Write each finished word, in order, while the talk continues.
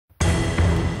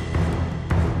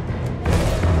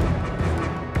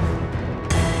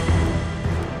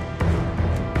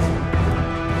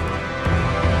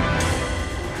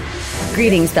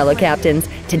Greetings, fellow captains.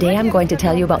 Today I'm going to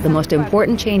tell you about the most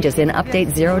important changes in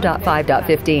Update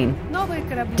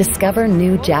 0.5.15. Discover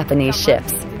new Japanese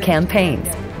ships, campaigns,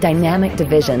 dynamic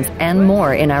divisions, and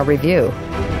more in our review.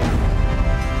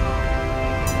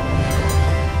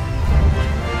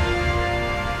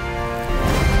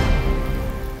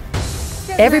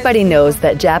 Everybody knows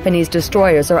that Japanese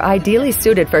destroyers are ideally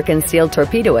suited for concealed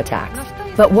torpedo attacks.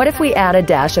 But what if we add a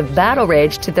dash of battle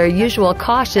rage to their usual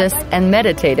cautious and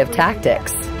meditative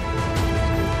tactics?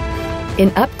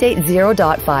 In Update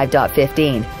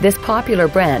 0.5.15, this popular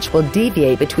branch will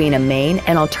deviate between a main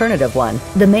and alternative one.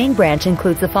 The main branch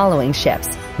includes the following ships: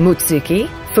 Mutsuki,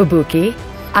 Fubuki,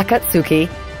 Akatsuki,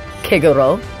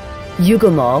 Kigoro,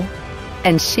 Yugumo,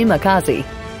 and Shimakaze.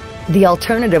 The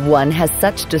alternative one has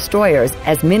such destroyers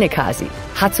as Minakaze,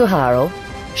 Hatsuharu,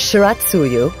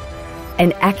 Shiratsuyu,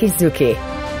 and Akizuki.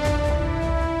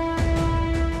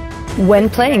 When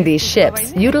playing these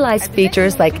ships, utilize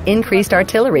features like increased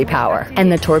artillery power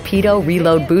and the torpedo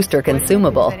reload booster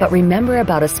consumable, but remember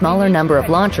about a smaller number of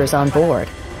launchers on board.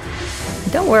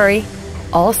 Don't worry,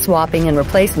 all swapping and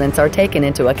replacements are taken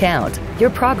into account. Your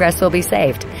progress will be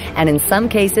saved, and in some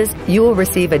cases, you will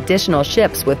receive additional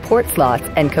ships with port slots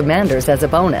and commanders as a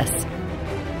bonus.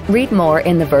 Read more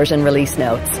in the version release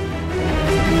notes.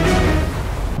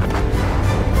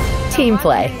 Team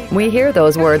play. We hear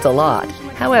those words a lot.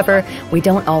 However, we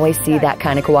don't always see that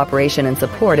kind of cooperation and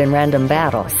support in random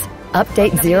battles.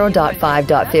 Update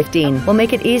 0.5.15 will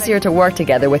make it easier to work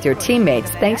together with your teammates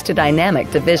thanks to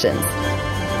dynamic divisions.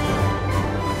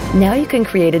 Now you can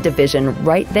create a division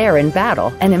right there in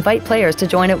battle and invite players to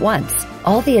join at once.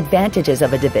 All the advantages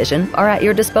of a division are at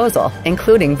your disposal,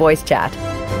 including voice chat.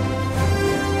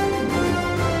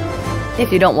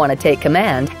 If you don't want to take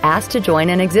command, ask to join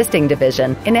an existing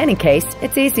division. In any case,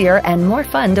 it's easier and more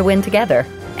fun to win together,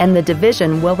 and the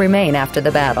division will remain after the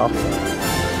battle.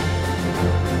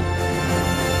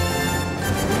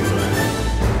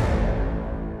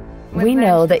 We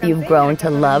know that you've grown to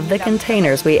love the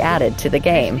containers we added to the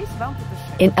game.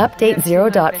 In Update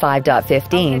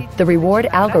 0.5.15, the reward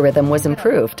algorithm was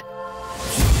improved.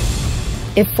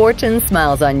 If fortune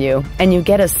smiles on you and you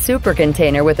get a super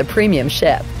container with a premium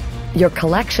ship, your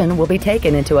collection will be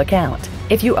taken into account.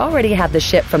 If you already have the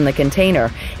ship from the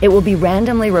container, it will be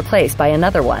randomly replaced by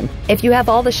another one. If you have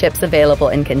all the ships available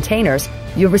in containers,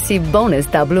 you'll receive bonus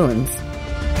doubloons.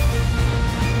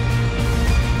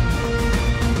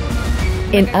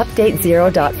 In Update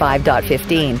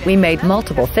 0.5.15, we made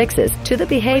multiple fixes to the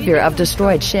behavior of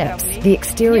destroyed ships, the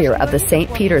exterior of the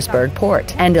St. Petersburg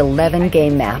port, and 11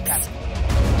 game maps.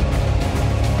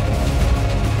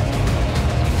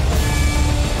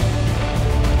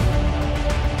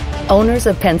 Owners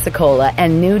of Pensacola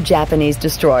and new Japanese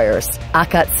destroyers,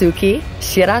 Akatsuki,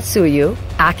 Shiratsuyu,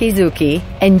 Akizuki,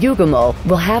 and Yugumo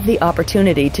will have the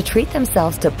opportunity to treat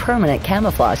themselves to permanent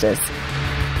camouflages.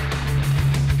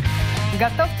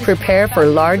 Prepare for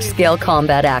large-scale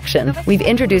combat action. We've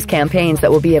introduced campaigns that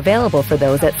will be available for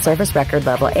those at Service Record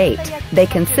Level 8. They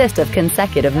consist of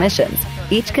consecutive missions,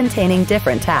 each containing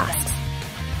different tasks.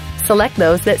 Select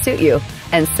those that suit you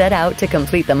and set out to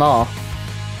complete them all.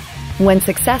 When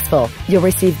successful, you'll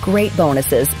receive great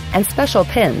bonuses and special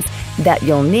pins that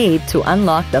you'll need to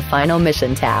unlock the final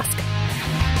mission task.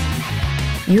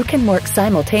 You can work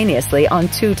simultaneously on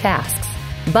 2 tasks.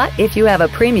 But if you have a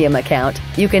premium account,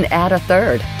 you can add a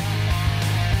third.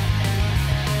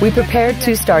 We prepared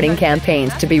 2 starting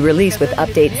campaigns to be released with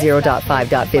Update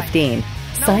 0.5.15.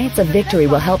 Science of Victory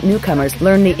will help newcomers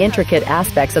learn the intricate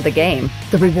aspects of the game.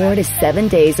 The reward is 7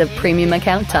 days of premium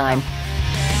account time.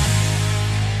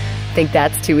 Think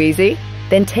that's too easy?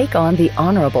 Then take on the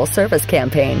Honorable Service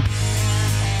campaign.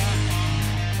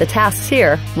 The tasks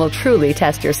here will truly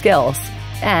test your skills.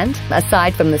 And,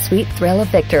 aside from the sweet thrill of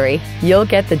victory, you'll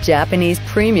get the Japanese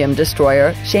premium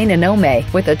destroyer Shinonome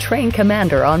with a trained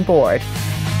commander on board.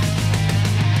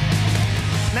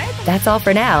 That's all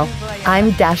for now.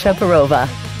 I'm Dasha Perova.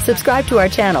 Subscribe to our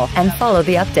channel and follow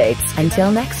the updates.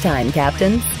 Until next time,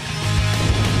 Captains.